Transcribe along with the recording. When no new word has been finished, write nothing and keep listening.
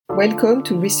Welcome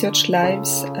to Research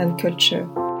Lives and Culture,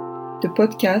 the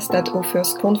podcast that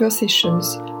offers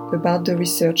conversations about the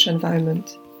research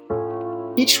environment.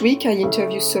 Each week I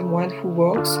interview someone who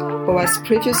works or has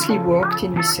previously worked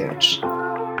in research.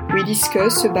 We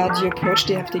discuss about the approach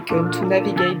they have taken to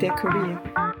navigate their career,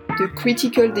 the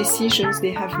critical decisions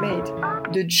they have made,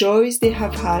 the joys they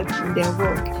have had in their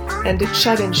work, and the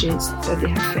challenges that they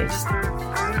have faced.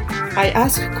 I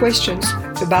ask questions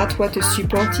about what a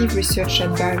supportive research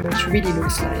environment really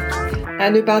looks like,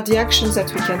 and about the actions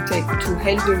that we can take to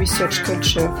help the research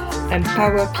culture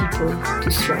empower people to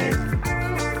thrive.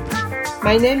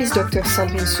 My name is Dr.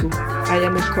 Sandrine Soub. I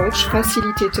am a coach,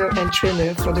 facilitator, and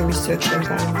trainer for the research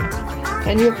environment,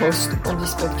 and your host on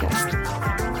this podcast.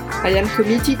 I am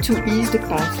committed to ease the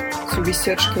path to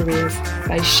research careers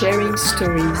by sharing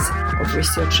stories of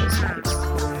researchers' lives.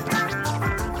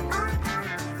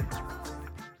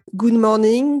 Good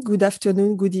morning, good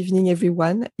afternoon, good evening,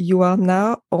 everyone. You are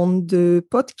now on the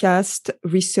podcast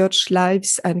Research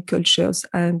Lives and Cultures.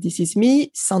 And this is me,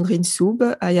 Sandrine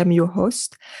Soub. I am your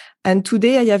host. And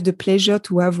today I have the pleasure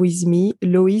to have with me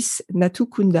Lois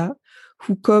Natukunda,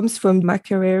 who comes from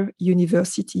Makerere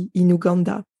University in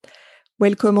Uganda.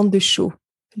 Welcome on the show,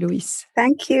 Lois.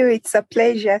 Thank you. It's a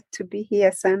pleasure to be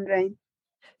here, Sandrine.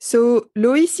 So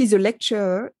Lois is a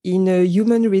lecturer in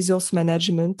human resource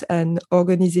management and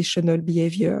organizational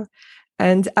behavior.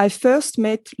 And I first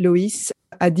met Lois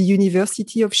at the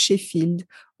University of Sheffield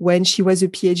when she was a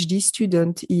PhD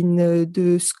student in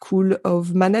the School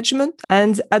of Management.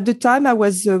 And at the time I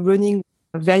was running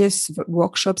various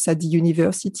workshops at the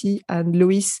university, and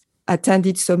Lois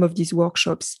attended some of these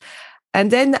workshops. And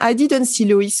then I didn't see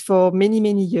Lois for many,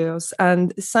 many years.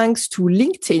 And thanks to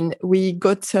LinkedIn, we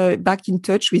got back in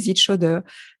touch with each other.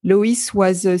 Lois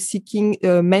was seeking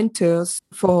mentors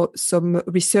for some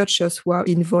researchers who are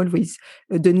involved with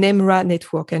the NEMRA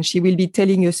network. And she will be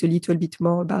telling us a little bit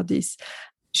more about this.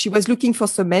 She was looking for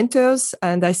some mentors,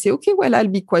 and I said, okay, well, I'll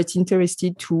be quite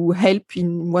interested to help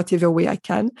in whatever way I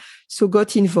can. So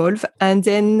got involved. And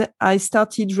then I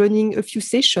started running a few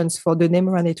sessions for the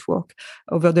NEMRA network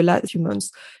over the last few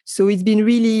months. So it's been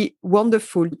really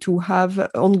wonderful to have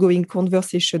ongoing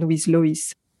conversation with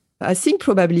Lois. I think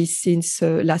probably since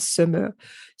last summer.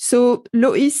 So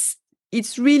Lois,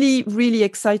 it's really, really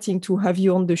exciting to have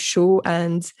you on the show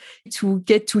and to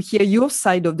get to hear your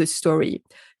side of the story.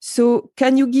 So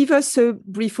can you give us a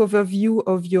brief overview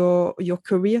of your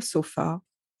career so far?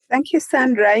 Thank you,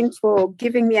 Sandrine, for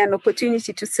giving me an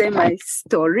opportunity to say my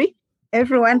story.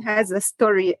 Everyone has a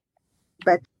story,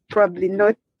 but probably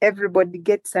not everybody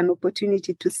gets an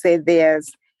opportunity to say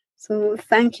theirs. So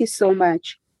thank you so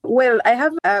much. Well, I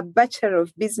have a Bachelor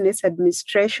of Business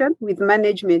Administration with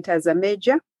management as a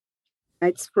major.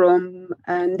 It's from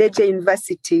Ndejje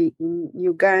University in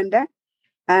Uganda.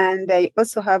 And I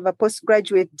also have a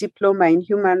postgraduate diploma in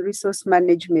human resource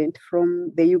management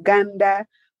from the Uganda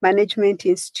Management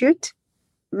Institute.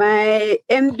 My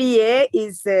MBA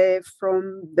is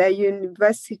from the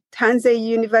Hanze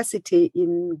University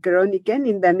in Groningen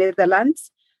in the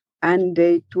Netherlands. And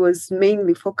it was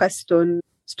mainly focused on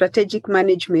strategic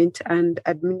management and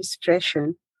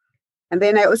administration. And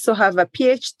then I also have a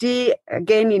PhD,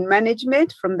 again in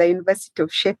management from the University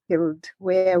of Sheffield,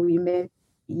 where we met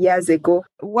years ago.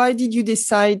 Why did you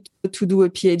decide to do a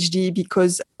PhD?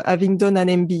 Because having done an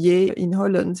MBA in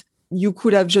Holland, you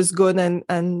could have just gone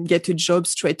and get a job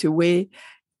straight away.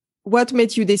 What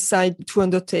made you decide to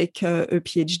undertake a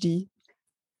PhD?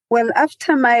 Well,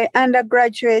 after my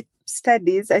undergraduate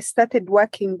studies, I started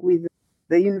working with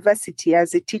the university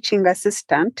as a teaching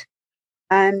assistant.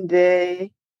 And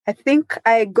I think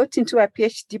I got into a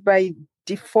PhD by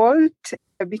default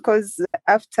because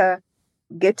after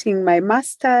getting my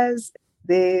master's,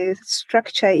 the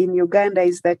structure in Uganda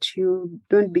is that you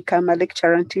don't become a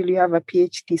lecturer until you have a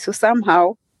PhD. So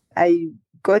somehow I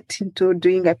got into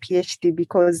doing a PhD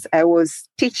because I was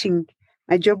teaching.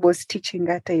 My job was teaching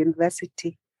at a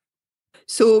university.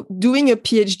 So doing a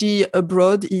PhD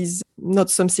abroad is not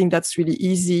something that's really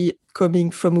easy coming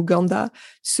from Uganda.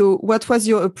 So what was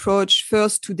your approach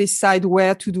first to decide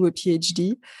where to do a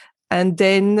PhD? And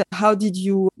then how did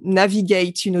you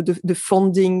navigate, the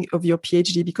funding of your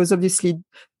PhD? Because obviously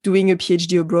doing a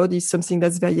PhD abroad is something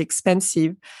that's very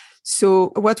expensive.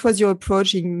 So what was your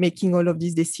approach in making all of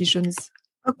these decisions?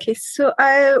 Okay, so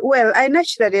I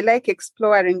naturally like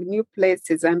exploring new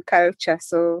places and culture.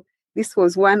 So this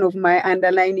was one of my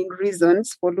underlying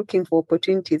reasons for looking for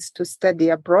opportunities to study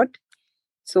abroad.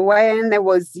 So when I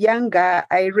was younger,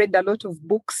 I read a lot of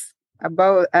books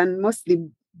about, and mostly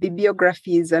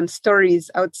bibliographies and stories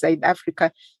outside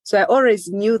Africa. So I always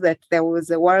knew that there was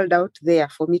a world out there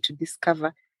for me to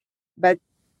discover. But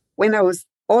when I was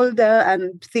older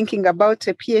and thinking about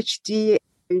a PhD,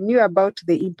 I knew about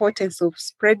the importance of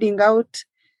spreading out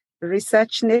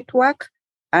research network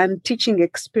and teaching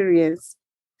experience.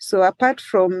 So apart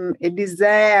from a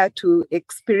desire to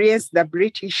experience the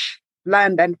British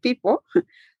land and people,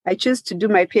 I chose to do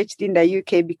my PhD in the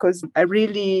UK because I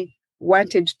really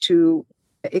wanted to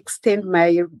extend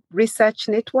my research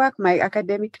network, my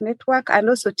academic network, and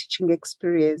also teaching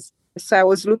experience. So I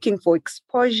was looking for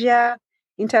exposure,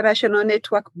 international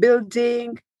network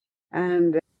building,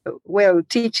 and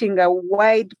teaching a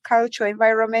wide cultural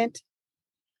environment.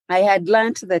 I had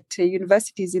learned that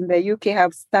universities in the UK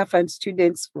have staff and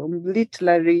students from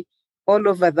literally all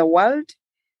over the world.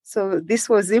 So this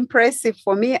was impressive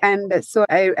for me. And so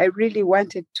I really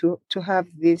wanted to have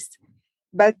this.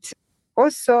 But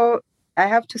also, I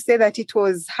have to say that it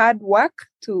was hard work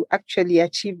to actually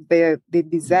achieve the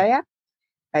desire.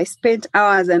 I spent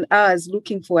hours and hours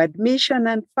looking for admission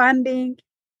and funding.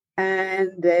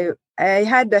 And I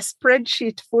had a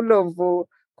spreadsheet full of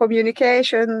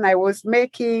communication I was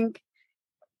making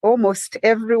almost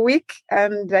every week.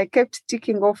 And I kept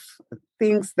ticking off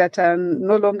things that are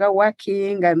no longer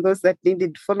working and those that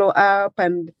needed follow up,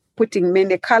 and putting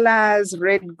many colors,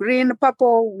 red, green,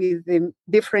 purple, with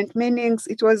different meanings.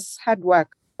 It was hard work.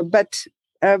 But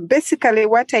basically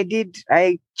what I did,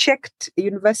 I checked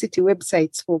university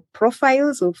websites for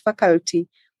profiles of faculty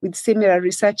with similar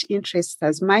research interests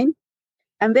as mine.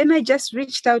 And then I just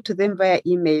reached out to them via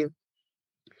email.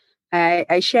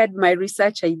 I shared my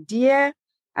research idea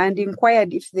and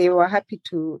inquired if they were happy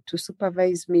to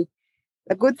supervise me.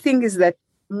 The good thing is that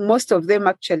most of them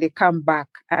actually come back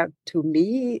to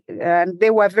me, and they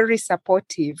were very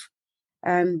supportive.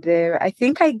 And I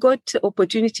think I got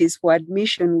opportunities for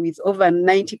admission with over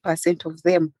 90% of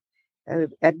them.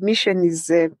 Admission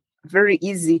is very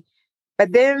easy.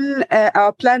 But then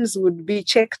our plans would be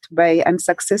checked by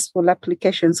unsuccessful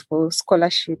applications for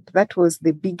scholarship. That was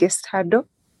the biggest hurdle.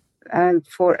 And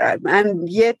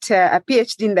yet a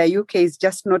PhD in the UK is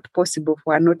just not possible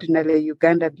for an ordinary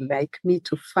Ugandan like me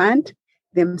to fund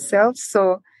themselves.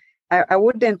 So I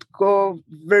wouldn't go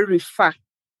very far.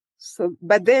 So,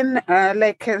 but then,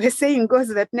 like the saying goes,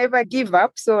 that never give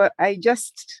up. So I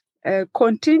just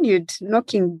continued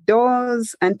knocking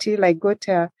doors until I got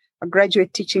a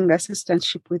graduate teaching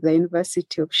assistantship with the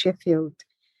University of Sheffield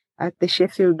at the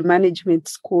Sheffield Management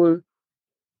School.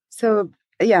 So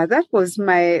yeah, that was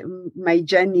my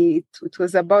journey. It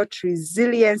was about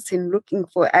resilience in looking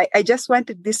for. I just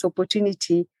wanted this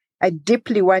opportunity. I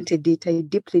deeply wanted it. I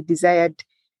deeply desired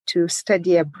to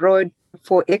study abroad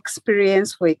for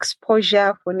experience, for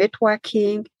exposure, for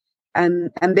networking.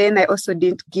 And then I also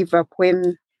didn't give up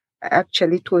when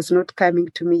actually it was not coming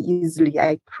to me easily.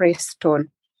 I pressed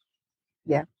on.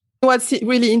 Yeah. What's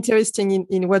really interesting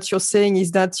in what you're saying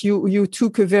is that you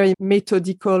took a very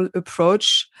methodical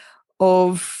approach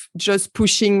of just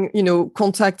pushing,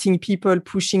 contacting people,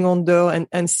 pushing on door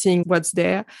and seeing what's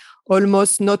there,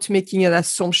 almost not making an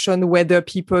assumption whether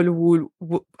people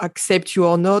will accept you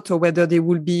or not, or whether there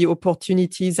will be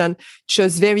opportunities, and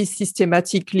just very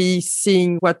systematically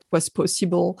seeing what was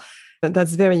possible. And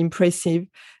that's very impressive.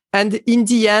 And in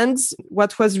the end,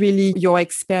 what was really your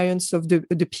experience of the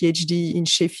PhD in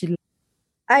Sheffield?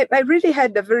 I really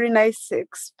had a very nice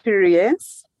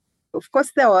experience. Of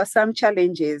course, there were some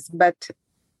challenges, but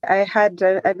I had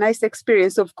a nice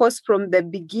experience. Of course, from the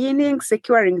beginning,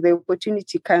 securing the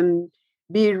opportunity can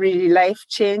be really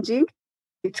life-changing.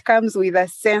 It comes with a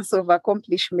sense of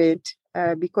accomplishment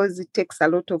because it takes a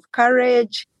lot of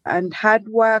courage and hard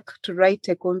work to write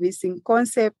a convincing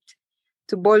concept,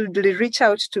 to boldly reach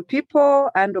out to people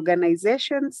and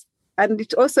organizations. And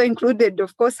it also included,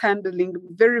 of course, handling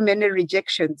very many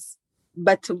rejections.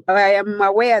 But I am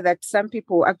aware that some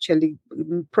people actually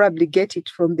probably get it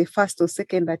from the first or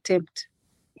second attempt.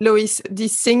 Lois,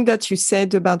 this thing that you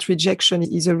said about rejection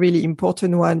is a really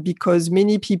important one, because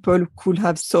many people could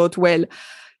have thought, well,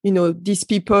 these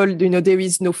people, there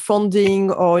is no funding,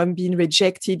 or I'm being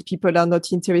rejected. People are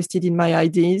not interested in my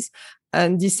ideas.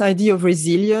 And this idea of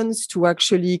resilience to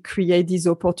actually create these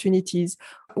opportunities.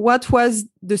 What was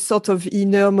the sort of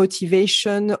inner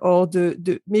motivation, or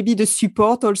maybe the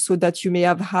support also that you may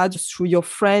have had through your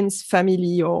friends,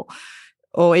 family, or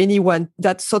anyone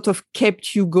that sort of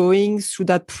kept you going through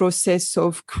that process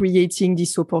of creating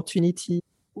this opportunity?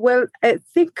 Well, I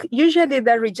think usually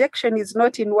the rejection is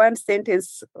not in one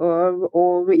sentence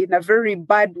or in a very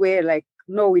bad way, like,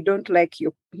 no, we don't like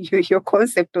your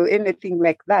concept or anything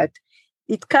like that.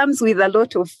 It comes with a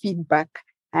lot of feedback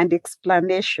and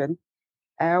explanation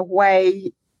why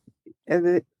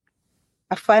a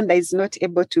funder is not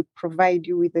able to provide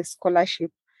you with a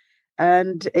scholarship.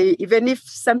 And even if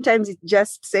sometimes it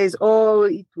just says, oh,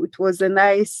 it was a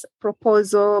nice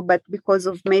proposal, but because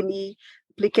of many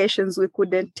applications, we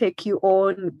couldn't take you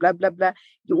on, blah, blah, blah.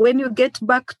 When you get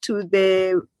back to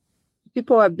the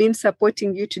people who have been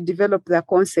supporting you to develop the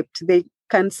concept, they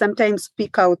can sometimes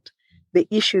pick out the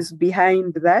issues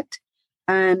behind that.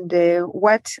 And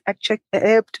what actually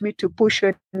helped me to push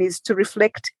on is to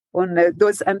reflect on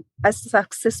those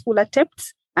unsuccessful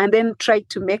attempts, and then try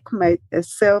to make my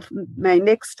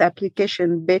next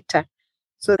application better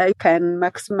so that I can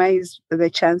maximize the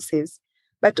chances.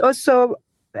 But also,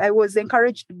 I was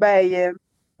encouraged by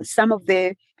some of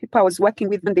the people I was working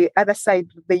with on the other side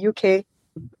of the UK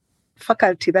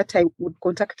faculty that I would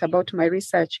contact about my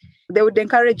research. They would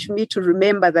encourage me to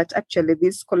remember that actually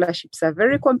these scholarships are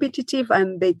very competitive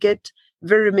and they get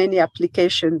very many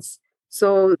applications.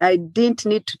 So I didn't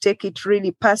need to take it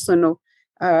really personal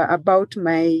about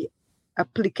my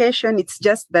application. It's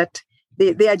just that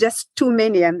they are just too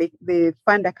many and the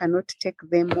funder cannot take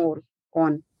them all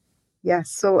on. Yeah,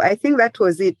 so I think that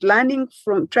was it. Learning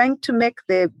from trying to make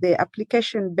the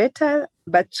application better,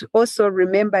 but also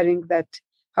remembering that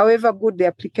however good the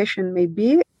application may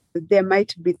be, there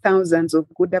might be thousands of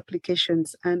good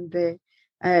applications, and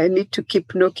I need to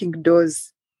keep knocking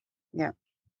doors. Yeah.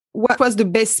 What was the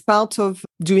best part of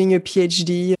doing a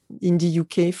PhD in the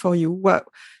UK for you?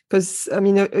 Because, I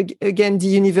mean, again, the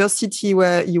university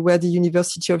where you were, the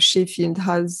University of Sheffield,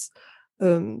 has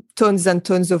tons and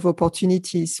tons of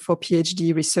opportunities for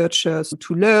PhD researchers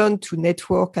to learn, to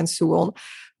network, and so on.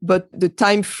 But the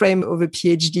time frame of a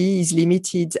PhD is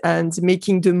limited, and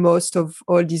making the most of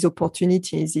all these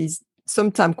opportunities is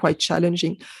sometimes quite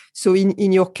challenging. So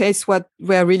in your case, what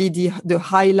were really the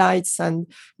highlights and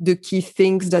the key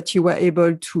things that you were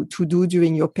able to do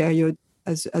during your period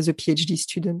as a PhD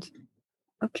student?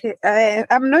 Okay,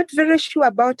 I'm not very sure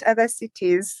about other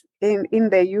cities in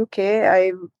the UK.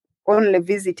 I only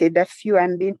visited a few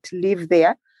and didn't live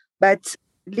there. But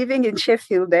living in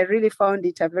Sheffield, I really found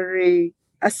it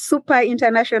a super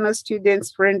international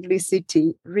students-friendly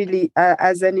city. Really,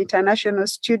 as an international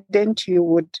student, you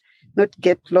would not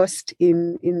get lost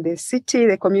in the city.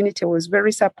 The community was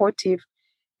very supportive.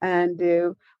 And,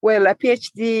 a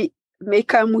PhD may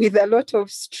come with a lot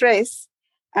of stress,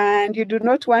 and you do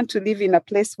not want to live in a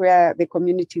place where the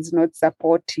community is not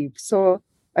supportive. So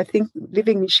I think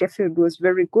living in Sheffield was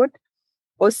very good.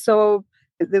 Also,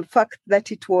 the fact that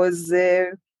it was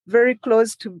very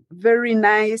close to very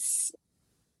nice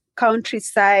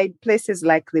countryside, places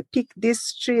like the Peak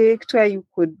District, where you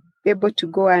could be able to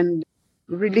go and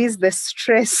release the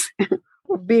stress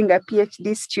of being a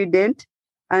PhD student,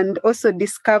 and also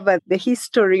discover the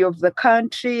history of the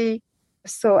country.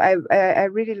 So I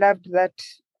really loved that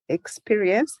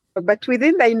experience. But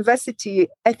within the university,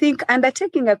 I think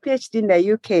undertaking a PhD in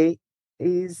the UK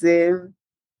is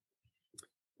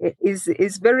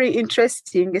very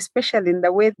interesting, especially in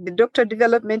the way the doctor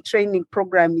development training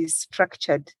program is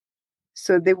structured.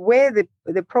 So the way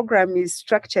the program is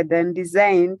structured and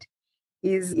designed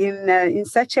is in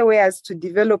such a way as to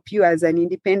develop you as an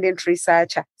independent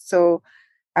researcher. So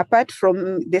apart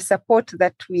from the support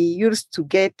that we used to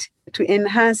get to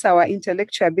enhance our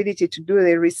intellectual ability to do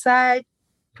the research,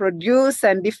 produce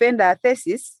and defend our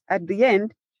thesis, at the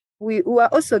end, we were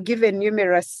also given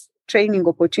numerous training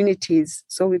opportunities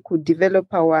so we could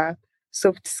develop our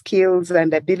soft skills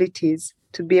and abilities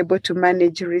to be able to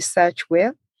manage research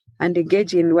well and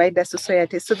engage in wider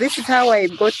society. So this is how I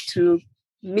got to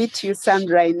meet you,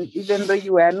 Sandra, even though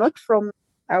you were not from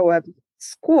our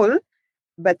school,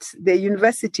 but the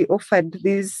university offered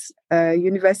these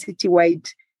university-wide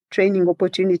training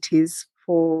opportunities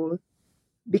for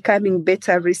becoming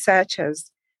better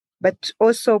researchers, but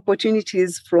also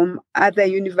opportunities from other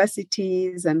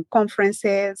universities and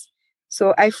conferences.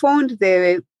 So I found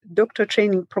the doctor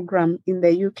training program in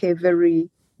the UK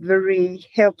very, very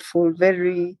helpful,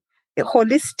 very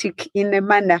holistic in a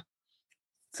manner.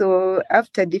 So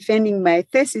after defending my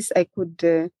thesis, I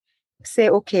could say,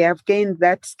 okay, I've gained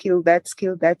that skill,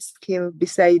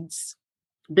 besides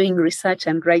doing research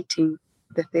and writing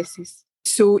the thesis.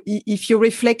 So if you're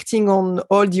reflecting on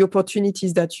all the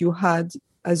opportunities that you had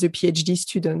as a PhD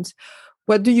student,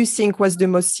 what do you think was the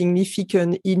most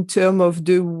significant in terms of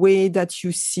the way that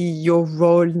you see your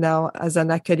role now as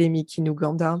an academic in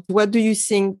Uganda? What do you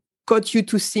think got you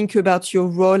to think about your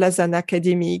role as an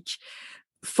academic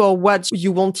for what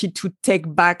you wanted to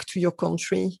take back to your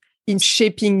country in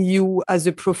shaping you as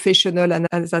a professional and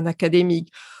as an academic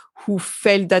who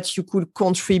felt that you could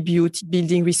contribute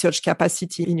building research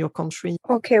capacity in your country?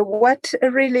 Okay, what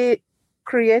really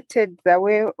created the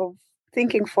way of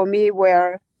thinking for me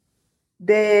were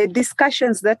the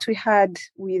discussions that we had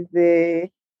with the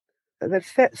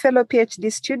fellow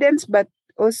PhD students, but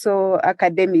also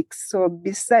academics. So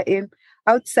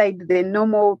outside the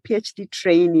normal PhD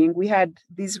training, we had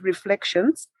these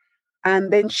reflections,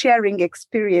 and then sharing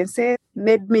experiences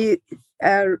made me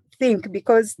think,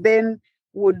 because then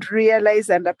would realize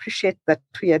and appreciate that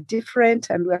we are different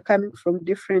and we are coming from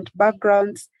different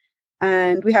backgrounds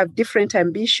and we have different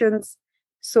ambitions.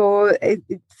 So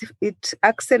it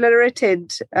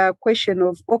accelerated a question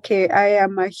of, okay, I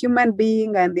am a human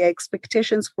being and there are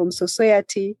expectations from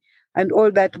society and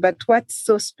all that, but what's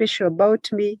so special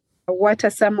about me? What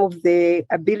are some of the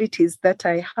abilities that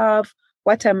I have?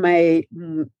 What are my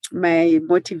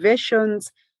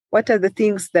motivations? What are the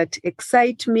things that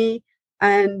excite me?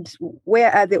 And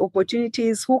where are the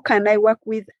opportunities? Who can I work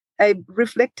with? I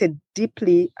reflected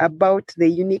deeply about the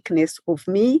uniqueness of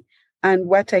me and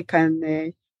what I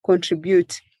can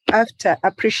contribute, after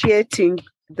appreciating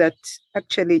that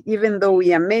actually, even though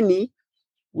we are many,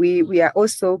 we are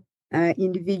also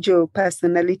individual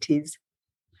personalities,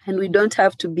 and we don't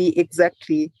have to be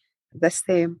exactly the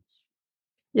same.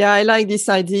 Yeah, I like this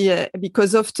idea,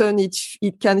 because often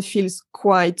it can feel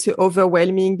quite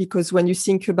overwhelming, because when you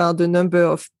think about the number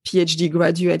of PhD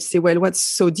graduates, say, well, what's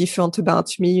so different about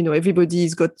me?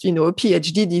 Everybody's got, a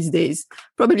PhD these days.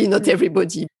 Probably not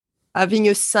everybody. Having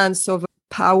a sense of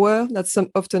power, that's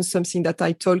often something that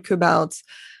I talk about,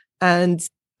 and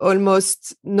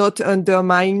almost not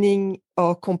undermining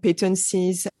our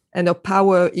competencies and our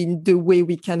power in the way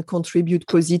we can contribute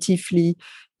positively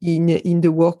in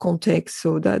the work context.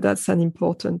 So that's an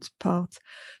important part.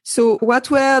 So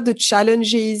what were the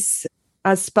challenges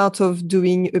as part of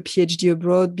doing a PhD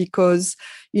abroad? Because,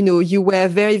 you were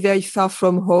very, very far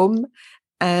from home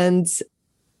and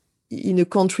in a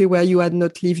country where you had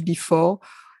not lived before,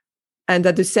 and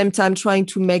at the same time trying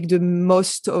to make the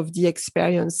most of the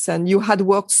experience. And you had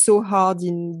worked so hard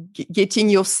in getting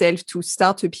yourself to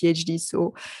start a PhD.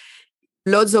 So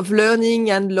lots of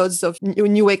learning and lots of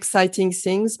new exciting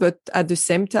things, but at the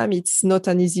same time, it's not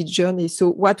an easy journey. So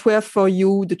what were for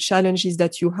you the challenges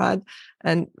that you had,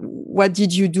 and what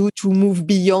did you do to move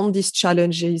beyond these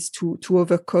challenges, to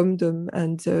overcome them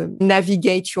and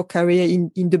navigate your career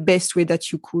in the best way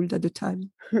that you could at the time?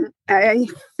 I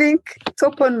think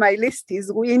top on my list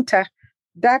is winter.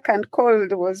 Dark and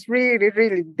cold was really,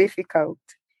 really difficult.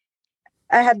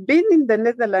 I had been in the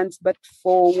Netherlands, but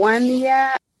for 1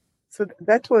 year. So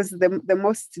that was the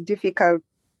most difficult.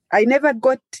 I never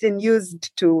gotten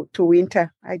used to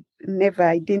winter. I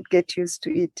didn't get used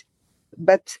to it.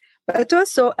 But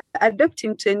also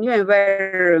adapting to a new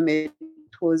environment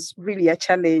was really a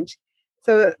challenge.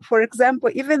 So, for example,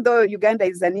 even though Uganda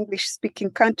is an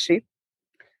English-speaking country,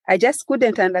 I just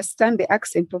couldn't understand the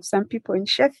accent of some people in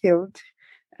Sheffield.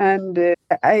 And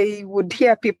I would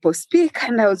hear people speak,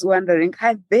 and I was wondering,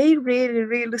 are they really,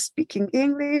 really speaking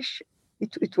English?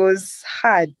 It was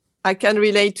hard. I can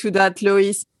relate to that,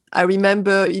 Lois. I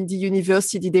remember in the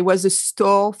university, there was a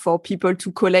store for people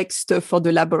to collect stuff for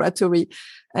the laboratory.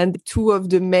 And two of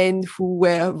the men who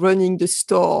were running the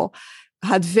store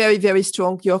had very, very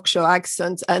strong Yorkshire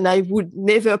accents. And I would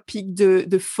never pick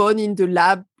the phone in the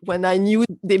lab when I knew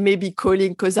they may be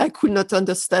calling, because I could not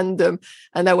understand them.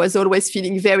 And I was always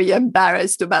feeling very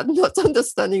embarrassed about not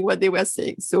understanding what they were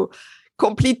saying. So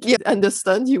completely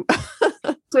understand you.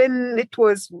 When it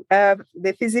was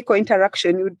the physical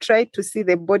interaction, you try to see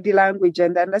the body language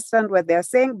and understand what they are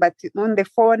saying, but on the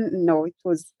phone, no, it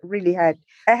was really hard.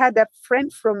 I had a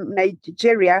friend from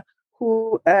Nigeria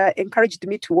who encouraged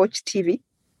me to watch TV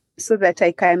so that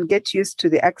I can get used to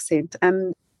the accent.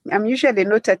 And I'm usually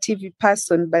not a TV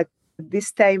person, but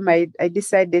this time I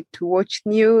decided to watch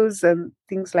news and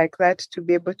things like that to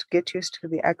be able to get used to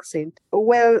the accent.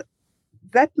 Well,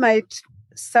 that might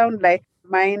sound like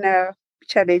minor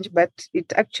challenge, but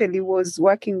it actually was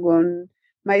working on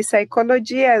my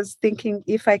psychology. I was thinking,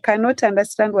 if I cannot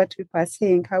understand what people are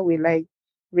saying, how will I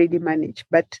really manage?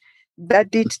 But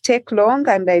that didn't take long,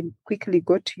 and I quickly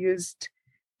got used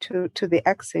to the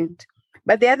accent.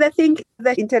 But the other thing,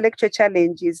 the intellectual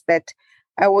challenge, is that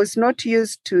I was not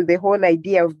used to the whole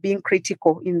idea of being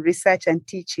critical in research and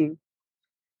teaching.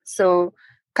 So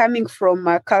coming from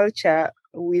a culture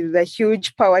with a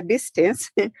huge power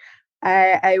distance,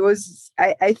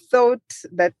 I thought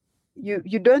that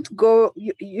you don't go,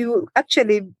 you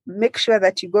actually make sure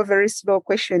that you go very slow,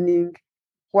 questioning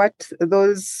what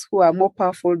those who are more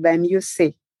powerful than you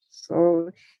say.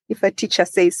 So if a teacher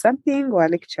says something, or a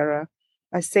lecturer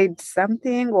has said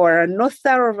something, or an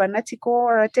author of an article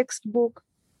or a textbook,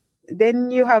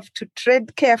 then you have to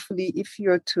tread carefully if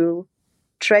you're to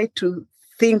try to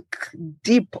think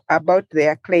deep about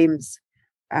their claims.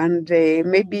 And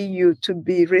maybe you, to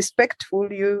be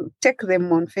respectful, you take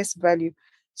them on face value.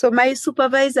 So my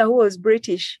supervisor, who was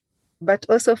British, but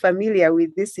also familiar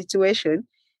with this situation,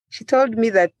 she told me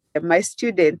that my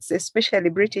students, especially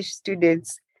British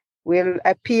students, will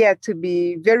appear to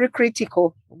be very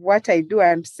critical of what I do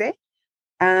and say,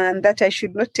 and that I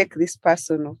should not take this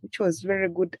personal, which was very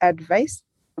good advice.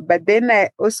 But then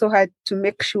I also had to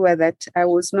make sure that I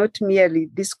was not merely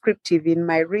descriptive in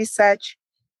my research.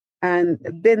 And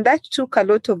then that took a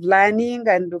lot of learning.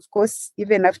 And of course,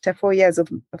 even after 4 years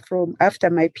from after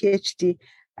my PhD,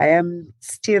 I am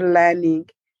still learning.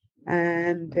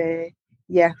 And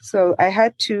so I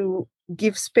had to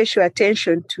give special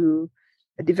attention to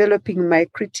developing my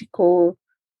critical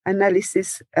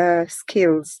analysis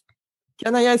skills.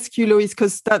 Can I ask you, Lois,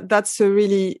 because that's a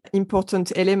really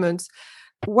important element.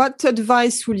 What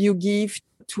advice will you give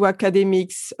to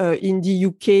academics in the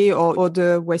UK or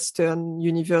other Western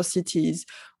universities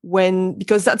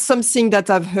because that's something that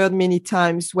I've heard many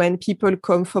times when people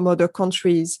come from other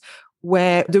countries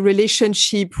where the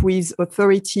relationship with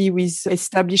authority, with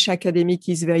established academic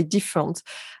is very different.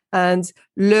 And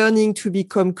learning to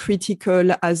become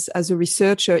critical as a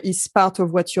researcher is part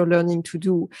of what you're learning to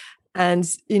do. And,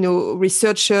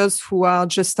 researchers who are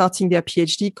just starting their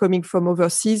PhD coming from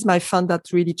overseas might find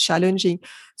that really challenging.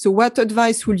 So what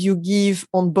advice would you give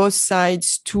on both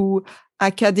sides to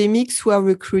academics who are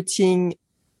recruiting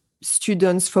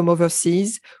students from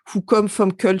overseas, who come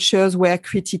from cultures where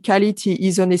criticality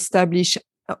is unestablished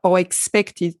or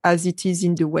expected as it is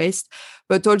in the West,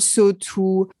 but also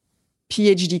to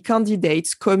PhD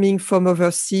candidates coming from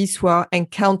overseas who are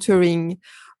encountering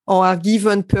or are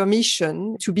given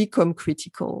permission to become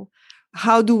critical?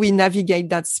 How do we navigate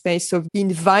that space of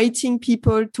inviting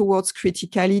people towards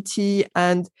criticality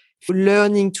and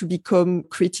learning to become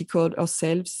critical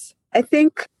ourselves? I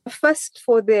think first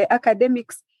for the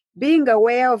academics, being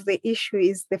aware of the issue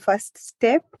is the first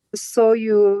step. So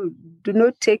you do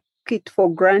not take it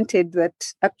for granted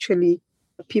that actually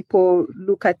people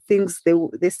look at things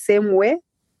the same way.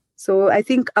 So I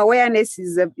think awareness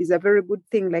is a very good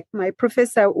thing. Like my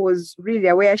professor was really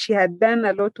aware. She had done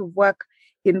a lot of work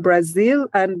in Brazil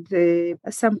and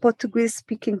some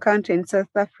Portuguese-speaking country in South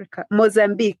Africa,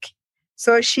 Mozambique.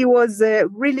 So she was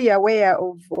really aware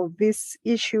of this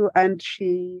issue, and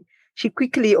she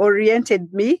quickly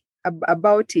oriented me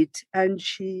about it, and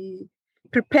she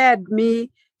prepared me.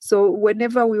 So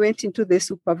whenever we went into the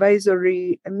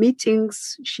supervisory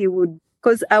meetings, she would,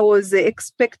 because I was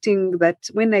expecting that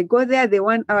when I go there, the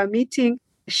 1 hour meeting,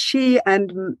 she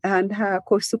and her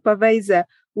co-supervisor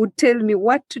would tell me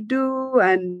what to do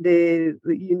and,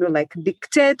 like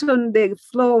dictate on the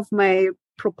flow of my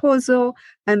proposal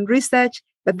and research.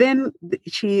 But then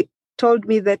she told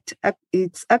me that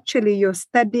it's actually your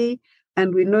study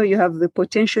and we know you have the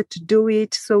potential to do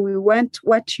it. So we want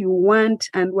what you want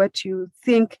and what you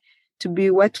think to be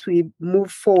what we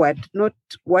move forward, not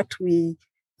what we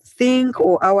think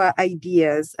or our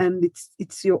ideas. And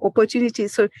it's your opportunity.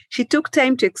 So she took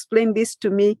time to explain this to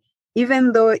me,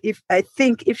 even though if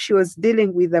she was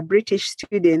dealing with a British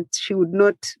student, she would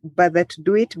not bother to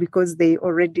do it because they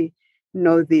already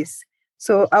know this.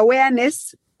 So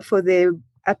awareness for the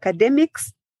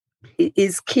academics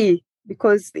is key,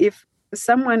 because if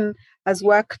someone has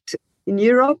worked in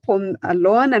Europe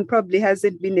alone and probably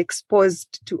hasn't been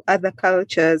exposed to other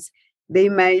cultures, they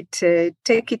might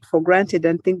take it for granted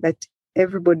and think that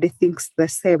everybody thinks the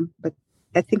same. But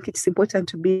I think it's important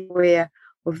to be aware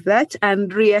of that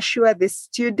and reassure the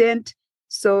student.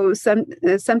 So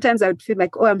sometimes I would feel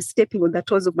like, I'm stepping on the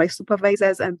toes of my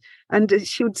supervisors. And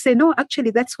she would say, no,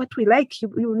 actually, that's what we like.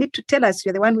 You need to tell us.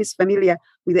 You're the one who is familiar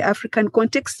with the African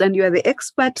context and you are the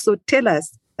expert. So tell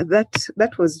us.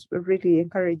 That was really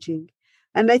encouraging.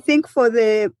 And I think for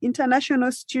the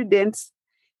international students,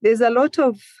 there's a lot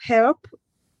of help.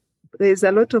 There's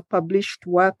a lot of published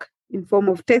work in form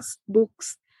of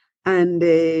textbooks and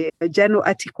journal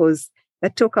articles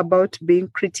that talk about being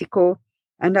critical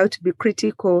and how to be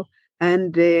critical.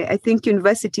 And I think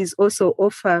universities also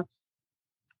offer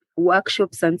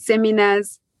workshops and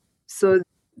seminars. So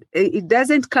it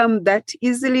doesn't come that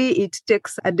easily. It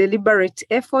takes a deliberate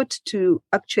effort to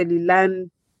actually learn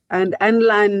and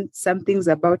unlearn some things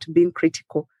about being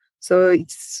critical. So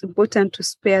it's important to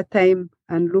spare time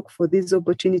and look for these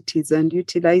opportunities and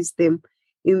utilize them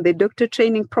in the doctor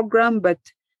training program, but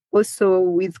also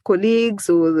with colleagues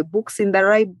or the books in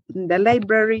the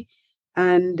library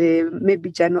and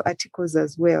maybe journal articles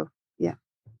as well. Yeah.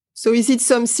 So is it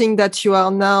something that you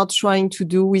are now trying to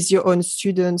do with your own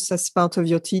students as part of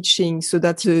your teaching, so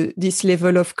that this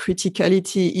level of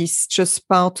criticality is just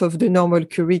part of the normal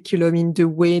curriculum in the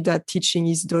way that teaching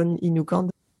is done in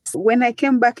Uganda? When I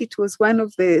came back, it was one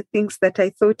of the things that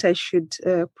I thought I should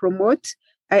promote.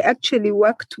 I actually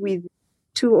worked with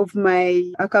two of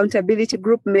my accountability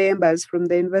group members from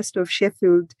the University of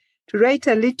Sheffield to write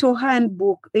a little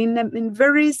handbook in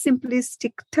very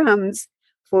simplistic terms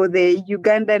for the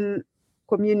Ugandan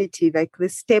community, like the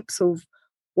steps of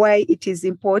why it is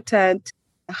important,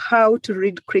 how to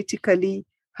read critically,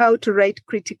 how to write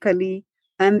critically,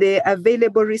 and the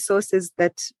available resources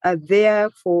that are there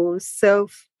for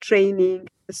self-training.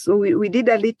 So we did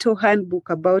a little handbook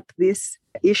about this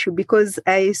issue because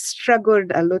I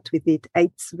struggled a lot with it.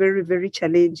 It's very, very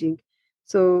challenging.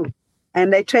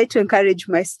 And I try to encourage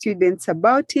my students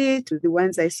about it, the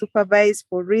ones I supervise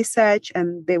for research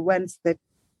and the ones that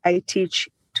I teach,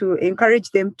 to encourage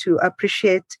them to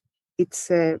appreciate its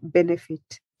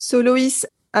benefit. So Lois,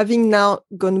 having now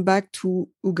gone back to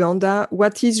Uganda,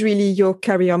 what is really your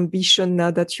career ambition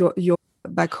now that you're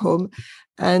back home?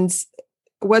 And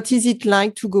what is it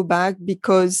like to go back?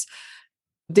 Because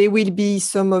there will be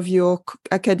some of your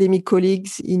academic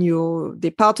colleagues in your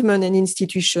department and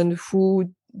institution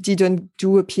who didn't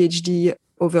do a PhD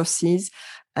overseas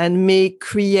and may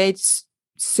create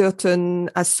certain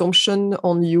assumption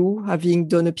on you having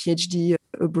done a PhD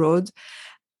abroad.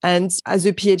 And as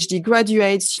a PhD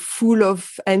graduate, full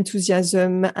of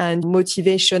enthusiasm and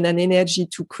motivation and energy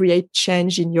to create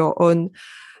change in your own,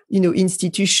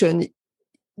 institution,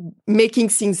 making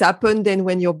things happen, then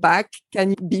when you're back,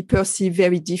 can be perceived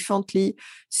very differently.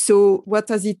 So what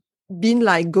has it been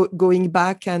like going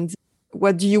back, and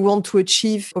what do you want to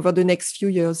achieve over the next few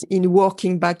years in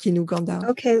working back in Uganda?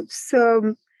 Okay,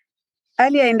 so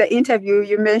earlier in the interview,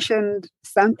 you mentioned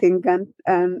something,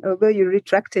 and although you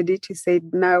retracted it, you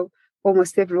said now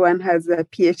almost everyone has a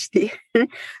PhD.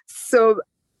 So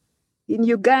in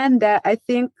Uganda, I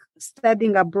think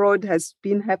studying abroad has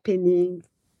been happening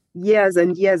years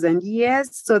and years and years.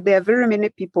 So there are very many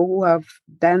people who have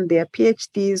done their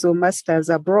PhDs or masters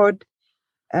abroad.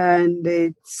 And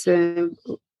it's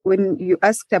when you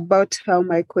asked about how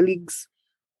my colleagues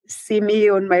see me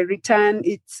on my return,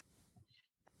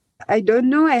 I don't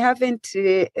know. I haven't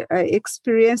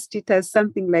experienced it as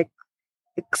something like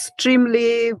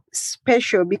extremely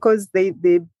special because they've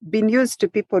been used to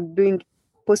people doing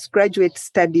postgraduate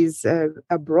studies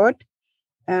abroad.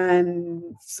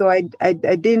 And so I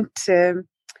didn't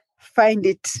find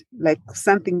it like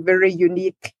something very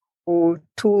unique or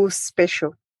too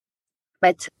special.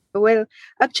 But, well,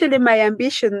 actually, my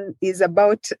ambition is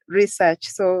about research.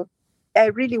 So I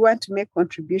really want to make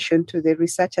contribution to the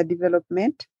researcher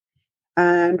development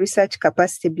and research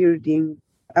capacity building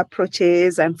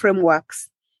approaches and frameworks.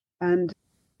 And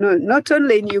not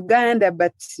only in Uganda,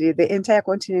 but the entire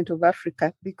continent of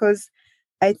Africa, because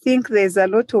I think there's a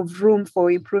lot of room for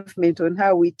improvement on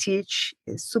how we teach,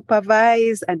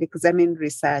 supervise, and examine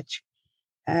research.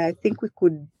 I think we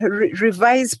could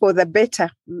revise for the better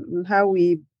how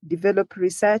we develop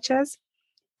researchers.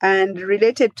 And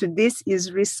related to this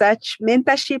is research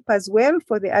mentorship as well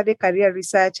for the early career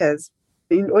researchers,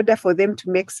 in order for them to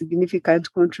make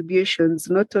significant contributions,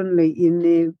 not only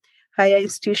in higher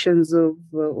institutions of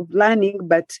learning,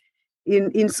 but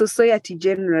in society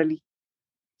generally.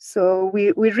 So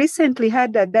we recently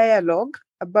had a dialogue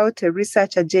about a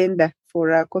research agenda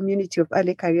for a community of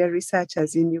early career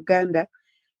researchers in Uganda.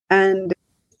 And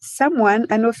someone,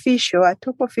 an official, a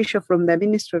top official from the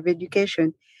Ministry of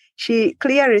Education, she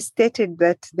clearly stated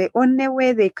that the only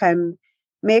way they can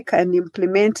make and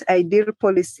implement ideal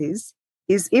policies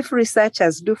is if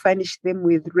researchers do furnish them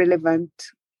with relevant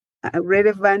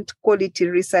quality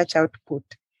research output.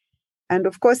 And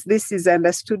of course, this is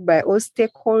understood by all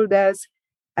stakeholders,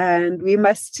 and we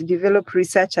must develop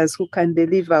researchers who can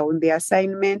deliver on the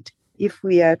assignment if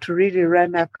we are to really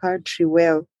run our country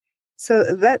well. So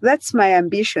that's my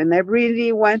ambition. I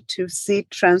really want to see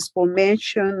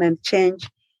transformation and change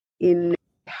in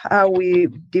how we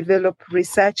develop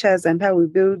researchers and how we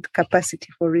build capacity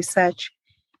for research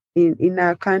in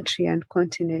our country and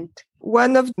continent.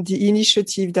 One of the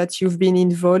initiatives that you've been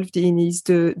involved in is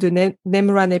the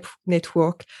NEMRA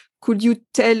network. Could you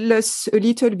tell us a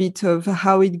little bit of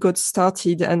how it got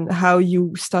started and how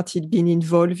you started being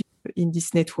involved in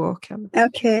this network?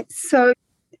 Okay, so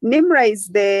NEMRA is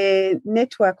the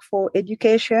Network for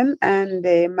Education and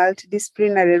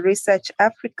Multidisciplinary Research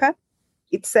Africa.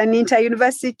 It's an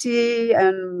inter-university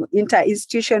and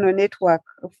inter-institutional network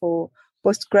for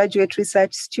postgraduate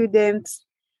research students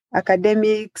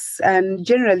academics, and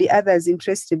generally others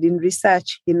interested in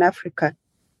research in Africa.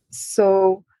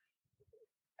 So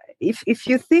if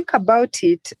you think about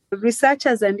it,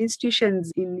 researchers and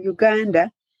institutions in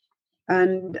Uganda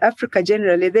and Africa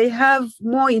generally, they have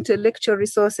more intellectual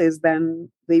resources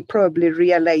than they probably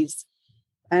realize.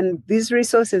 And these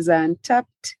resources are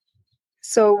untapped.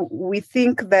 So we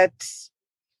think that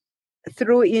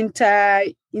through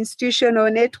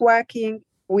inter-institutional networking,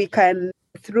 we can,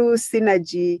 through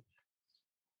synergy,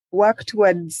 work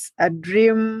towards a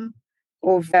dream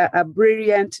of a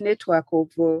brilliant network of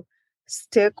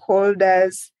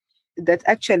stakeholders that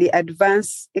actually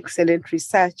advance excellent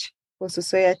research for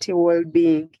society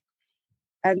well-being.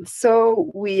 And so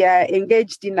we are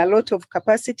engaged in a lot of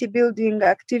capacity building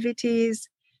activities.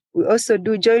 We also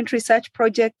do joint research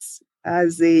projects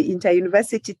as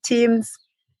inter-university teams.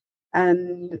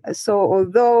 And so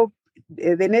although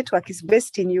the network is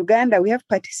based in Uganda, we have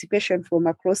participation from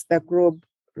across the globe,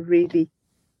 really.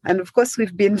 And of course,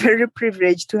 we've been very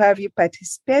privileged to have you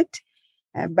participate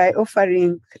by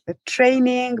offering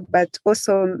training, but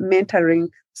also mentoring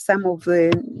some of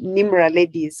the NIMRA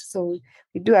ladies. So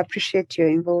we do appreciate your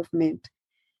involvement.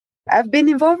 I've been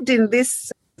involved in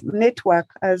this network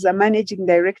as a managing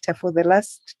director for the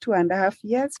last 2.5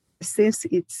 years, since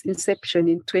its inception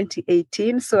in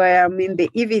 2018. So I am in the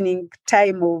evening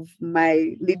time of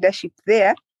my leadership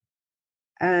there.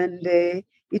 And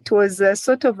it was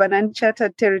sort of an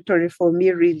uncharted territory for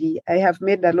me, really. I have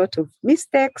made a lot of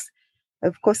mistakes.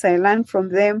 Of course, I learned from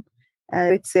them.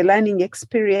 It's a learning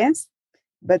experience.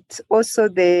 But also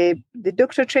the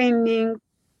doctoral training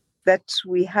that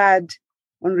we had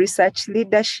on research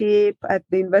leadership at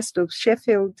the University of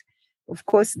Sheffield, of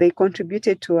course, they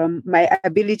contributed to my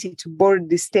ability to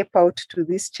boldly step out to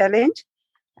this challenge.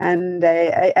 And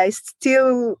I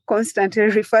still constantly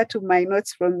refer to my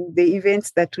notes from the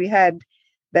events that we had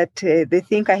that the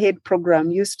Think Ahead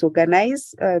program used to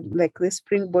organize, like the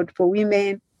Springboard for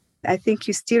Women. I think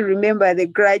you still remember the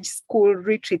grad school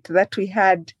retreat that we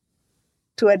had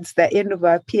towards the end of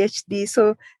our PhD.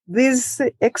 So these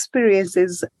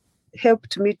experiences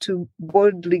helped me to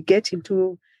boldly get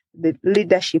into the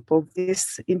leadership of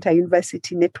this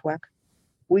inter-university network,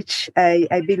 which I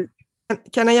believe.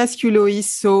 Can I ask you,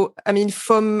 Lois? So, I mean,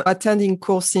 from attending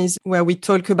courses where we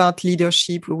talk about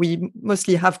leadership, we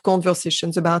mostly have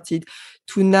conversations about it,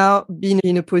 to now being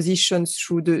in a position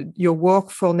through your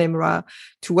work for NEMRA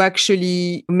to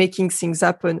actually making things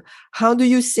happen. How do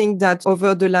you think that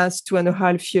over the last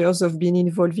 2.5 years of being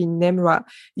involved in NEMRA,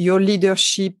 your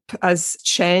leadership has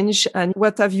changed? And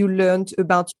what have you learned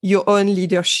about your own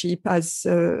leadership as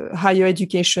a higher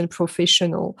education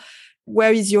professional?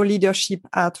 Where is your leadership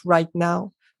at right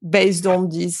now based on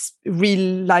these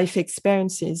real life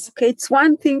experiences? Okay, it's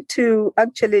one thing to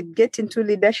actually get into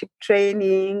leadership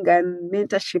training and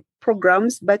mentorship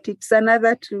programs, but it's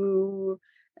another to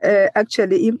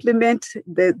actually implement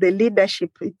the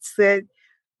leadership. It's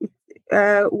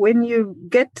when you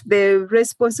get the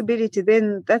responsibility,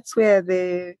 then that's where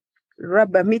the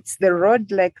rubber meets the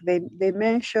road, like they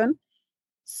mentioned.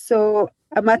 So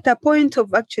I'm at a point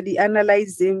of actually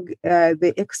analyzing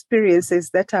the experiences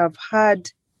that I've had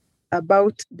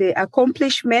about the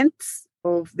accomplishments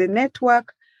of the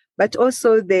network, but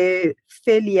also the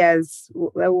failures,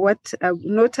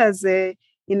 not as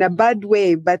in a bad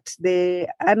way, but the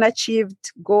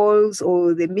unachieved goals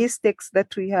or the mistakes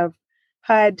that we have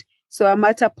had. So I'm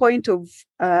at a point of,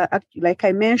 like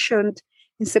I mentioned,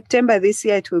 in September this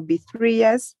year, it will be 3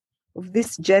 years of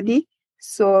this journey.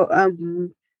 So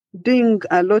doing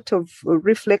a lot of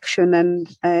reflection,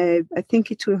 and I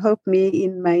think it will help me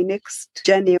in my next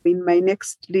journey, in my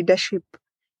next leadership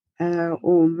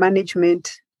or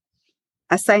management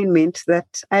assignment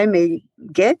that I may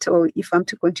get, or if I'm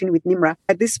to continue with NIMRA.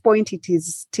 At this point, it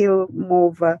is still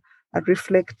more of a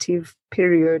reflective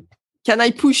period. Can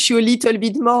I push you a little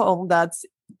bit more on that?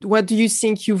 What do you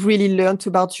think you've really learned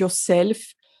about yourself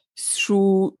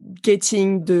through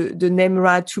getting the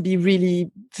NEMRA to be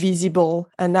really visible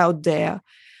and out there?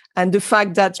 And the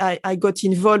fact that I got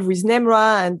involved with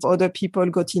NEMRA and other people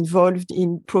got involved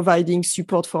in providing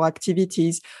support for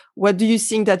activities. What do you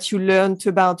think that you learned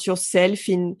about yourself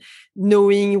in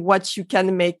knowing what you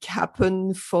can make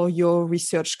happen for your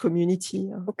research community?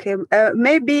 Okay,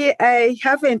 maybe I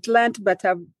haven't learned, but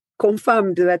I've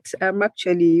confirmed that I'm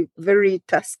actually very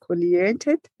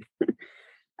task-oriented.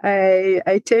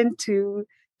 I tend to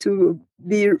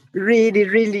be really,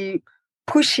 really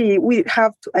pushy. We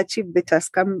have to achieve the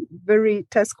task. I'm very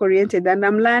task-oriented, and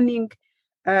I'm learning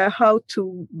how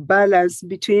to balance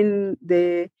between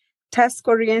the task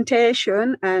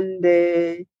orientation and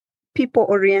the people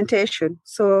orientation.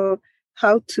 So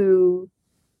how to,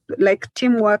 like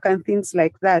teamwork and things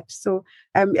like that. So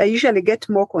I usually get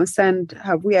more concerned,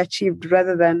 have we achieved,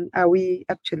 rather than are we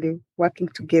actually working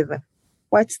together?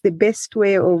 What's the best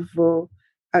way of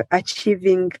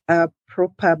achieving a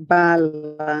proper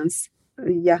balance?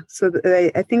 Yeah, so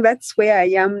I think that's where I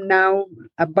am now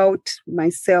about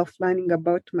myself, learning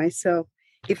about myself.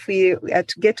 If we are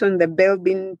to get on the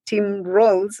Belbin team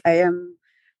roles, I am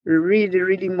really,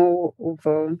 really more of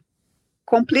a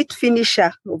complete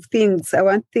finisher of things. I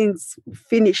want things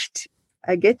finished.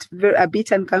 I get a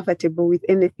bit uncomfortable with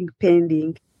anything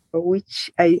pending,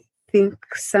 which I think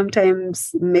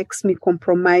sometimes makes me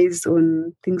compromise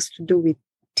on things to do with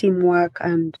teamwork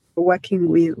and working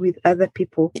with other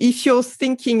people. If you're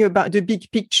thinking about the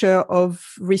big picture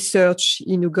of research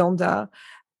in Uganda,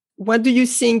 what do you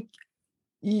think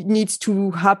needs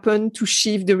to happen to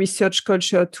shift the research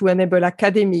culture to enable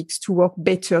academics to work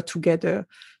better together,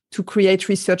 to create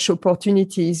research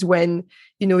opportunities when,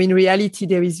 in reality,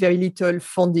 there is very little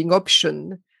funding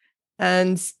option?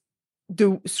 And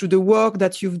through the work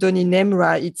that you've done in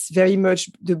EMRA, it's very much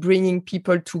the bringing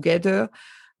people together,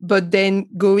 but then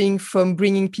going from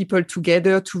bringing people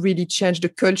together to really change the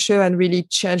culture and really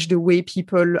change the way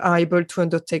people are able to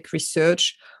undertake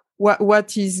research.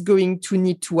 What is going to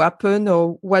need to happen,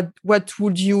 or what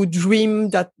would you dream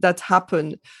that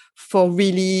happen for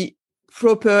really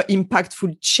proper,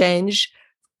 impactful change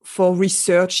for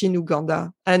research in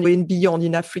Uganda and in beyond,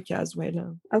 in Africa as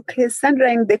well? Okay,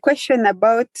 Sandra, and the question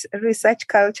about research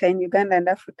culture in Uganda and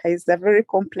Africa is a very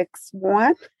complex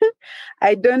one.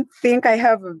 I don't think I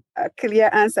have a clear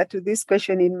answer to this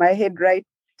question in my head right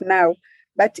now,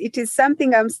 but it is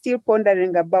something I'm still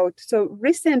pondering about. So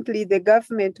recently, the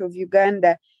government of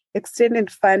Uganda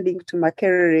extended funding to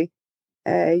Makerere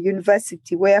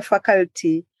University, where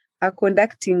faculty are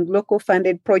conducting local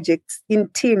funded projects in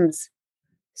teams.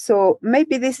 So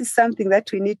maybe this is something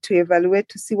that we need to evaluate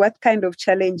to see what kind of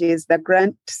challenges the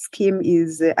grant scheme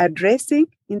is addressing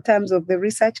in terms of the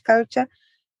research culture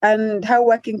and how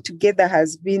working together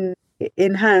has been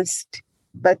enhanced.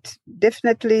 But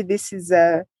definitely this is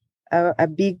a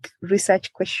big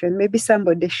research question. Maybe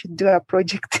somebody should do a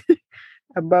project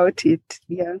about it.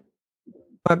 Yeah.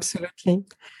 Absolutely.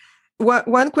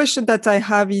 One question that I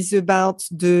have is about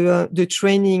the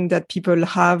training that people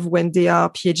have when they are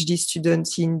PhD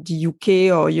students in the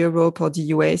UK or Europe or the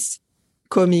US,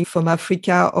 coming from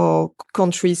Africa or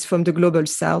countries from the global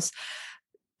south.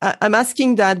 I'm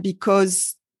asking that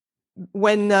because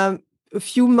when a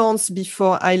few months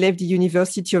before I left the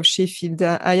University of Sheffield,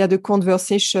 I had a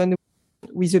conversation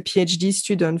with a PhD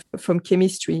student from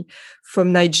chemistry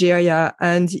from Nigeria,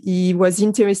 and he was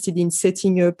interested in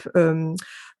setting up a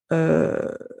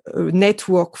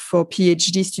network for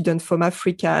PhD students from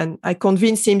Africa. And I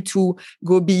convinced him to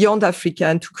go beyond Africa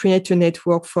and to create a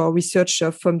network for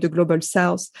researchers from the global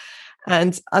south.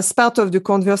 And as part of the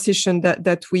conversation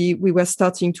that we were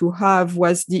starting to have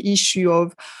was the issue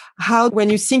of how, when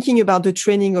you're thinking about the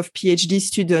training of PhD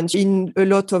students in a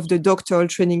lot of the doctoral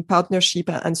training partnership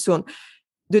and so on,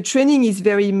 the training is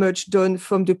very much done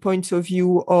from the point of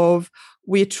view of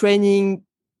we're training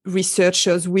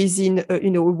researchers within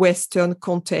a Western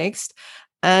context.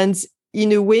 And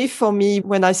in a way, for me,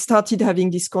 when I started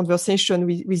having this conversation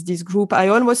with this group, I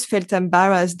almost felt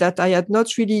embarrassed that I had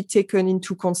not really taken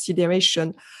into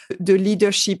consideration the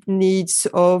leadership needs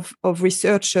of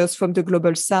researchers from the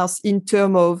global south in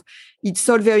terms of, it's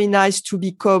all very nice to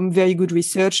become very good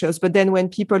researchers, but then when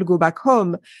people go back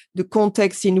home, the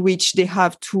context in which they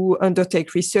have to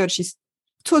undertake research is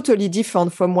totally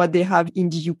different from what they have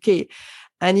in the UK.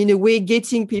 And in a way,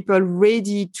 getting people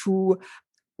ready to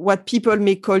what people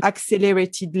may call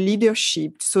accelerated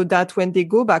leadership, so that when they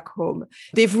go back home,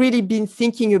 they've really been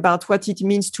thinking about what it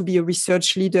means to be a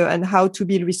research leader and how to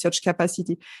build research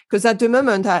capacity. Because at the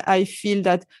moment, I feel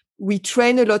that we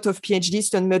train a lot of PhD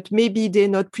students, but maybe they're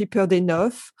not prepared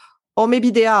enough, or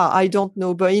maybe they are, I don't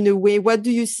know. But in a way, what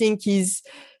do you think is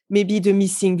maybe the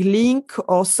missing link,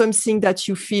 or something that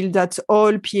you feel that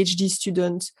all PhD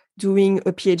students doing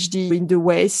a PhD in the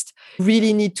West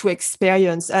really need to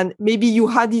experience? And maybe you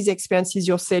had these experiences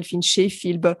yourself in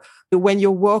Sheffield, but when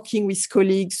you're working with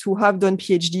colleagues who have done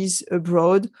PhDs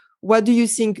abroad, what do you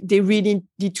think they really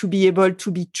need to be able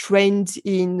to be trained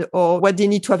in, or what they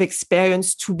need to have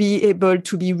experience to be able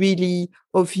to be really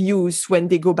of use when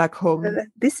they go back home?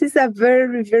 This is a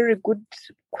very, very good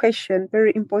question,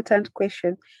 very important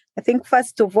question. I think,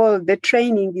 first of all, the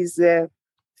training is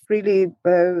really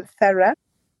thorough.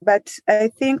 But I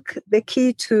think the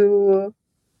key to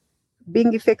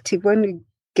being effective when we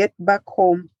get back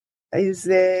home is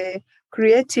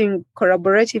creating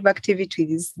collaborative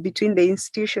activities between the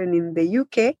institution in the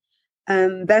UK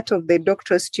and that of the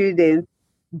doctoral student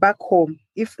back home,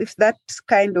 if that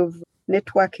kind of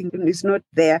networking is not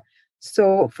there.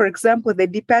 So, for example, the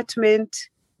department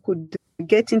could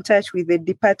get in touch with the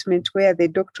department where the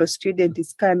doctoral student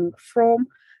is coming from,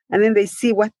 and then they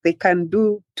see what they can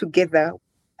do together,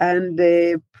 and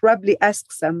probably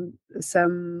ask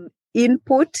some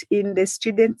input in the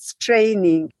students'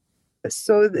 training.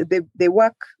 So they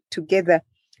work together.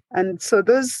 And so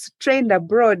those trained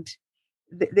abroad,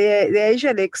 they're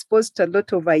usually exposed to a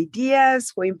lot of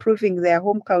ideas for improving their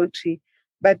home country,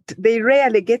 but they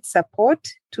rarely get support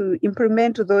to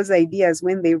implement those ideas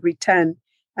when they return.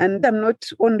 And I'm not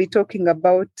only talking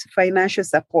about financial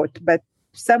support, but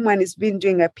someone has been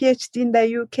doing a PhD in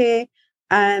the UK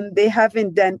and they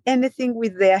haven't done anything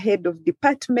with their head of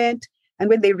department. And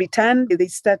when they return, they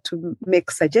start to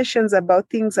make suggestions about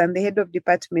things, and the head of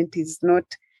department is not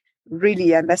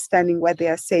really understanding what they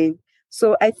are saying.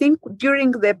 So I think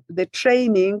during the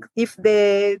training, if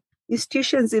the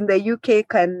institutions in the UK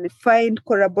can find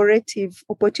collaborative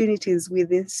opportunities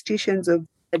with institutions of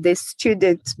the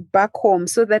students back home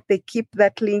so that they keep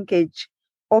that linkage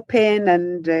open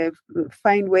and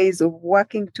find ways of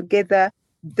working together,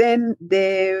 then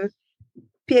the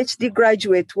PhD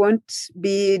graduate won't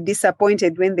be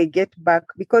disappointed when they get back,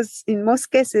 because in most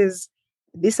cases,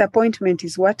 disappointment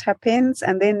is what happens,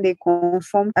 and then they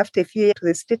conform after a few years to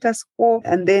the status quo,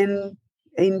 and then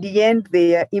in the end,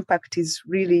 their impact is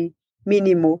really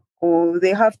minimal, or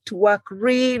they have to work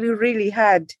really, really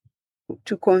hard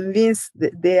to convince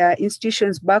their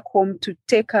institutions back home to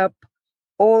take up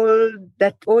all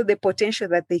the potential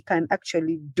that they can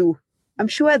actually do. I'm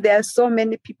sure there are so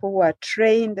many people who are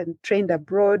trained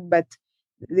abroad, but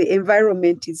the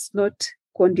environment is not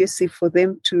conducive for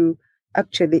them to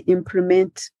actually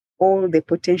implement all the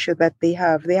potential that they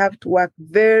have. They have to work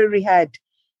very hard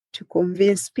to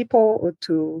convince people or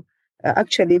to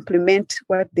actually implement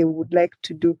what they would like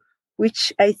to do,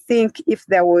 which I think if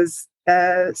there was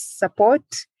support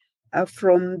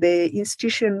from the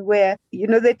institution where,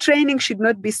 the training should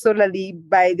not be solely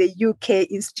by the UK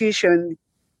institution,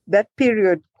 that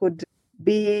period could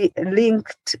be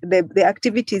linked, the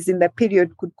activities in that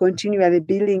period could continually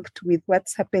be linked with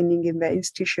what's happening in the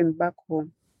institution back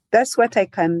home. That's what I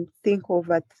can think of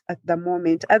at the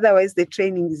moment. Otherwise, the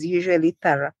training is usually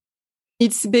thorough.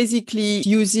 It's basically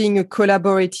using a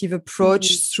collaborative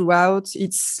approach throughout.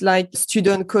 It's like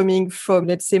student coming from,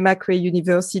 let's say, Macquarie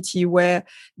University, where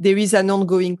there is an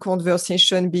ongoing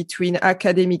conversation between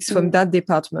academics from that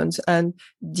department and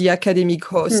the academic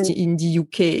host in the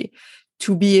UK,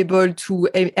 to be able to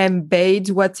embed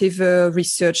whatever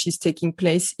research is taking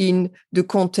place in the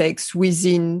context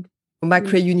within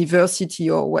Macquarie University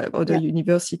or whatever other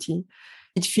university.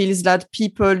 It feels that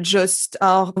people just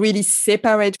are really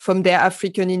separate from their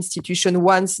African institution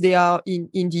once they are in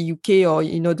the UK or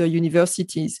in other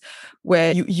universities,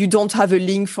 where you don't have a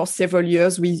link for several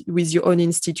years with your own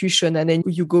institution, and then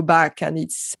you go back and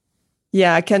it's,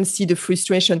 I can see the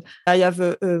frustration. I have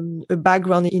a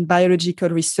background in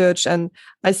biological research, and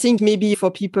I think maybe for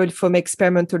people from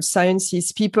experimental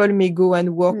sciences, people may go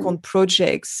and work on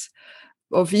projects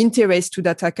of interest to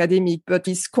that academic, but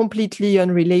is completely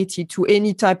unrelated to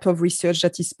any type of research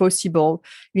that is possible,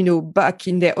 back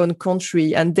in their own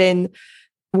country. And then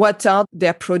what are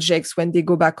their projects when they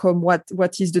go back home? What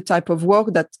is the type of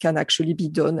work that can actually be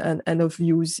done and of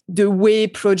use? The way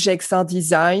projects are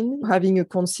designed, having a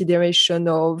consideration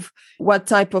of what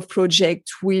type of project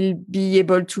will be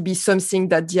able to be something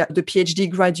that the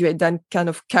PhD graduate then kind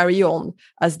of carry on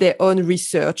as their own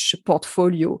research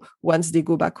portfolio once they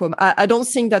go back home. I don't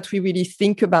think that we really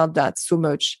think about that so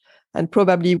much. And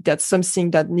probably that's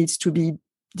something that needs to be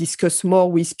discussed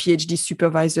more with PhD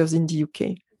supervisors in the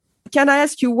UK. Can I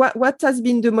ask you what has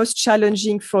been the most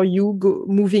challenging for you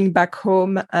moving back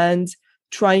home and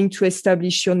trying to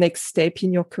establish your next step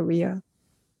in your career?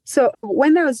 So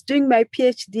when I was doing my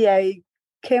PhD, I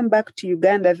came back to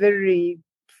Uganda very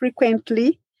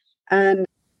frequently, and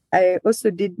I also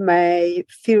did my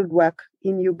field work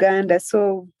in Uganda.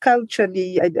 So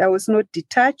culturally, I was not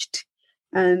detached,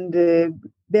 and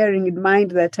bearing in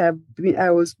mind that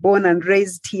I was born and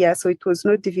raised here, so it was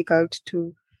not difficult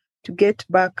to get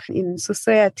back in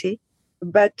society.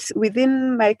 But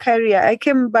within my career, I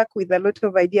came back with a lot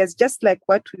of ideas, just like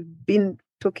what we've been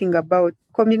talking about.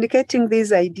 Communicating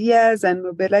these ideas and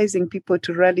mobilizing people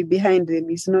to rally behind them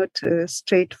is not a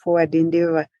straightforward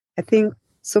endeavor. I think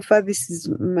so far this is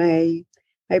my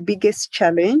biggest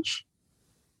challenge.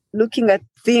 Looking at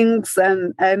things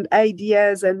and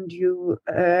ideas, and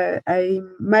I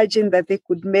imagine that they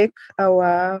could make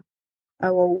our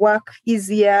our work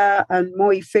easier and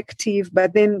more effective,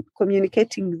 but then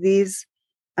communicating these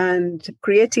and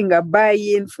creating a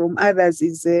buy-in from others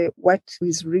is what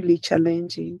is really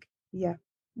challenging. Yeah.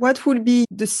 What would be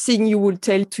the thing you would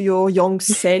tell to your young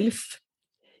self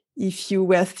if you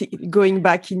were going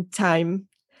back in time?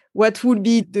 What would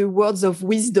be the words of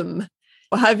wisdom?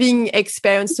 Having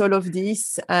experienced all of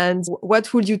this, and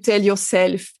what would you tell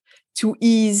yourself to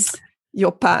ease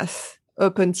your path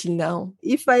up until now?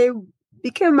 If I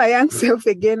became my young self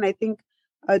again, I think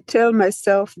I'd tell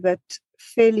myself that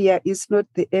failure is not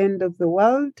the end of the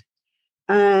world.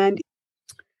 And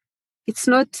it's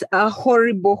not a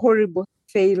horrible, horrible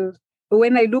fail.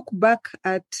 When I look back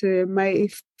at my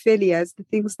failures, the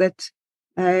things that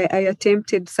I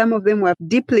attempted, some of them were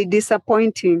deeply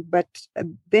disappointing, but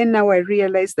then now I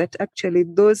realize that actually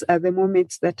those are the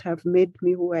moments that have made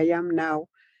me who I am now.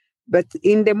 But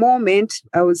in the moment,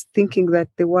 I was thinking that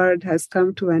the world has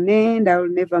come to an end. I will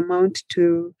never amount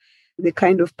to the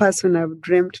kind of person I've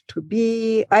dreamed to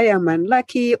be. I am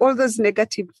unlucky. All those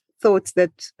negative thoughts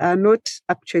that are not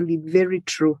actually very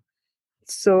true.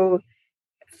 So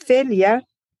failure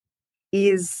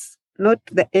is not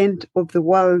the end of the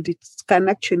world. It's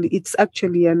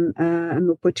actually an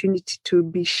opportunity to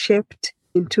be shaped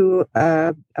into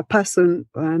a person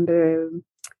and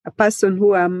a person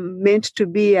who I'm meant to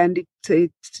be, and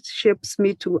it shapes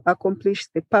me to accomplish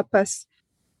the purpose.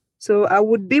 So I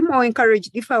would be more encouraged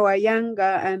if I were younger,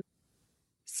 and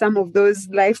some of those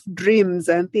life dreams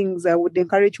and things, I would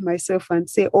encourage myself and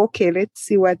say, okay, let's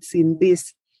see what's in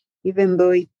this, even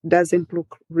though it doesn't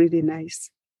look really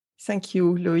nice. Thank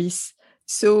you, Lois.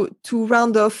 So to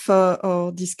round off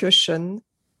our discussion,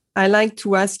 I'd like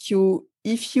to ask you,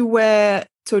 if you were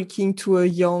talking to a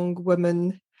young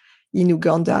woman in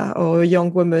Uganda or a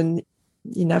young woman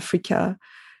in Africa,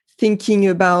 thinking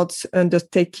about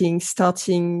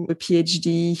starting a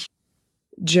PhD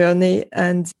journey,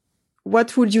 and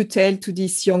what would you tell to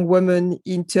this young woman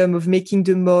in terms of making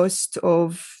the most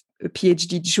of a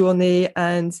PhD journey,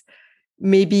 and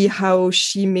maybe how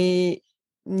she may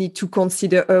need to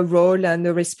consider a role and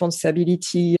a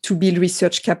responsibility to build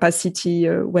research capacity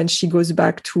when she goes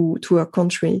back to her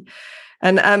country?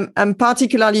 And I'm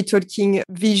particularly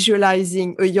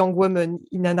visualizing a young woman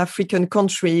in an African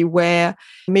country where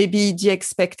maybe the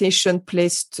expectation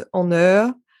placed on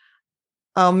her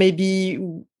are maybe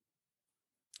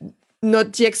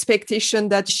not the expectation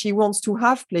that she wants to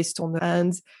have placed on her,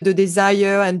 and the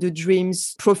desire and the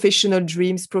dreams, professional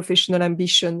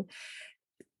ambition.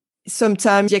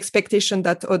 Sometimes the expectation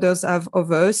that others have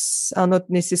of us are not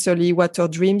necessarily what our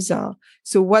dreams are.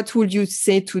 So what would you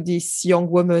say to this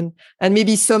young woman? And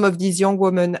maybe some of these young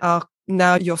women are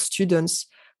now your students.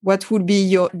 What would be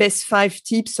your best 5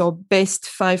 tips or best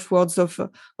 5 words of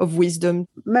wisdom?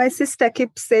 My sister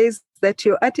keeps says that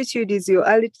your attitude is your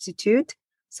altitude.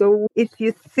 So if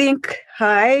you think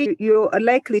high, you're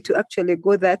likely to actually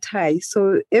go that high.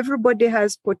 So everybody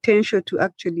has potential to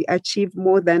actually achieve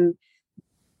more than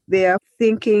they are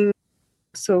thinking.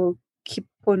 So keep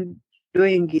on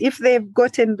doing it. If they've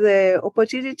gotten the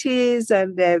opportunities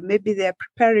and maybe they're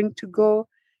preparing to go,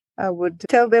 I would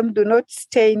tell them, do not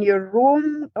stay in your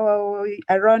room or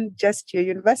around just your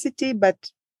university,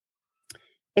 but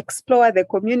explore the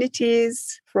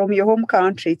communities from your home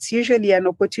country. It's usually an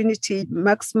opportunity.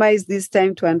 Maximize this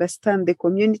time to understand the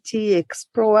community,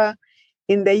 explore.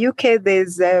 In the UK,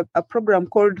 there's a program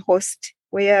called HOST,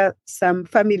 where some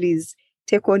families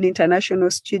take on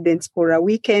international students for a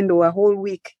weekend or a whole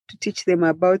week to teach them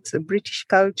about British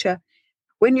culture.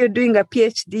 When you're doing a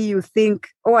PhD, you think,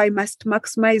 oh, I must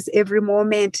maximize every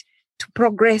moment to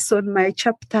progress on my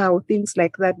chapter or things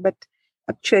like that. But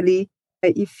actually,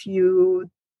 if you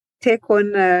take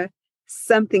on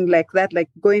something like that, like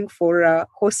going for a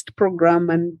HOST program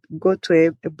and go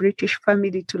to a British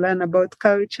family to learn about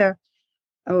culture,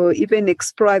 or even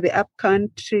explore the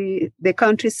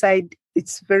countryside,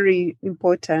 it's very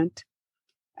important.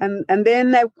 And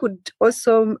then I could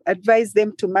also advise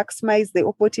them to maximize the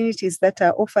opportunities that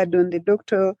are offered on the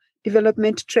doctoral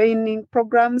development training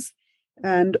programs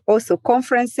and also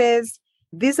conferences.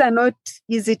 These are not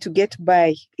easy to get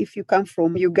by. If you come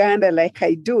from Uganda like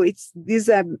I do, these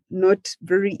are not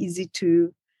very easy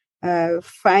to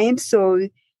find. So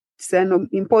it's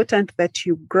important that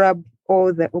you grab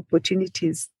all the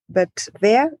opportunities that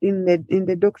there in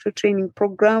the doctoral training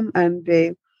program,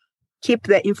 and keep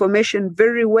the information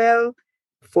very well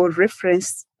for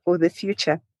reference for the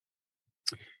future.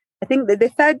 I think that the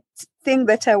third thing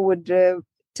that I would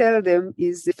tell them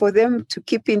is for them to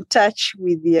keep in touch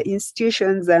with their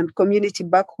institutions and community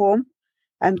back home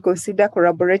and consider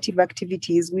collaborative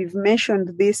activities. We've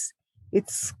mentioned this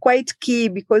It's quite key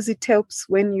because it helps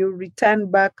when you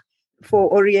return back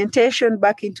for orientation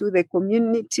back into the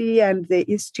community and the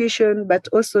institution, but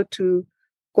also to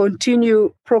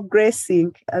continue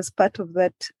progressing as part of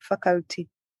that faculty.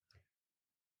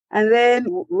 And then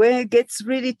when it gets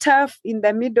really tough in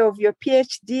the middle of your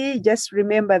PhD, just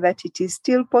remember that it is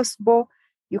still possible.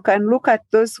 You can look at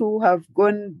those who have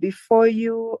gone before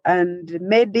you and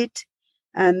made it,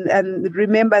 and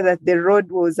remember that the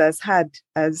road was as hard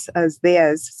as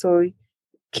theirs. So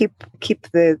keep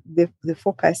the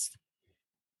focus.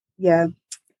 Yeah,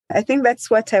 I think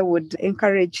that's what I would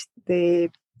encourage the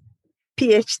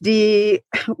PhD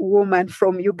woman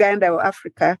from Uganda or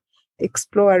Africa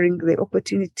exploring the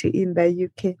opportunity in the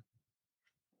UK.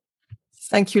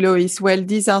 Thank you, Lois. Well,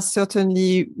 these are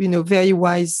certainly, very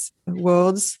wise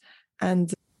words.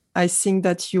 And I think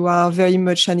that you are very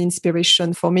much an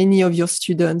inspiration for many of your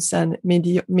students and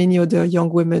many other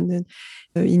young women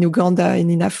in Uganda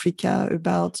and in Africa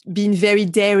about being very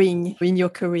daring in your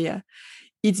career.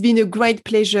 It's been a great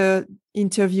pleasure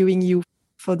interviewing you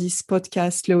for this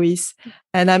podcast, Lois.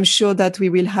 And I'm sure that we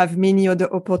will have many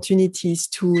other opportunities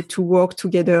to work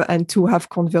together and to have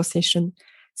conversation.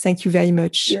 Thank you very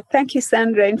much. Yeah, thank you,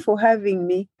 Sandra, for having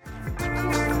me.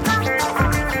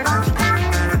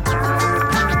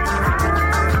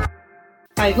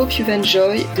 I hope you've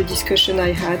enjoyed the discussion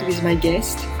I had with my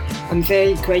guest. I'm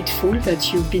very grateful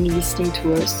that you've been listening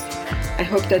to us. I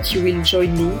hope that you will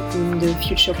join me in the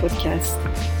future podcast.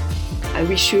 I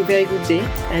wish you a very good day.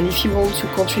 And if you want to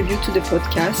contribute to the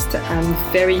podcast, I'm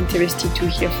very interested to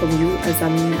hear from you, as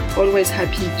I'm always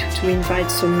happy to invite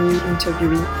some new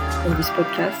interviewee on this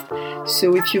podcast.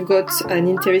 So if you've got an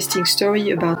interesting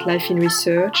story about life in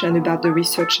research and about the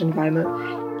research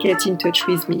environment, get in touch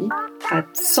with me at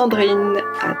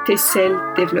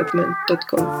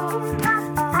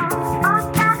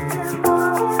sandrine@tseldevelopment.com.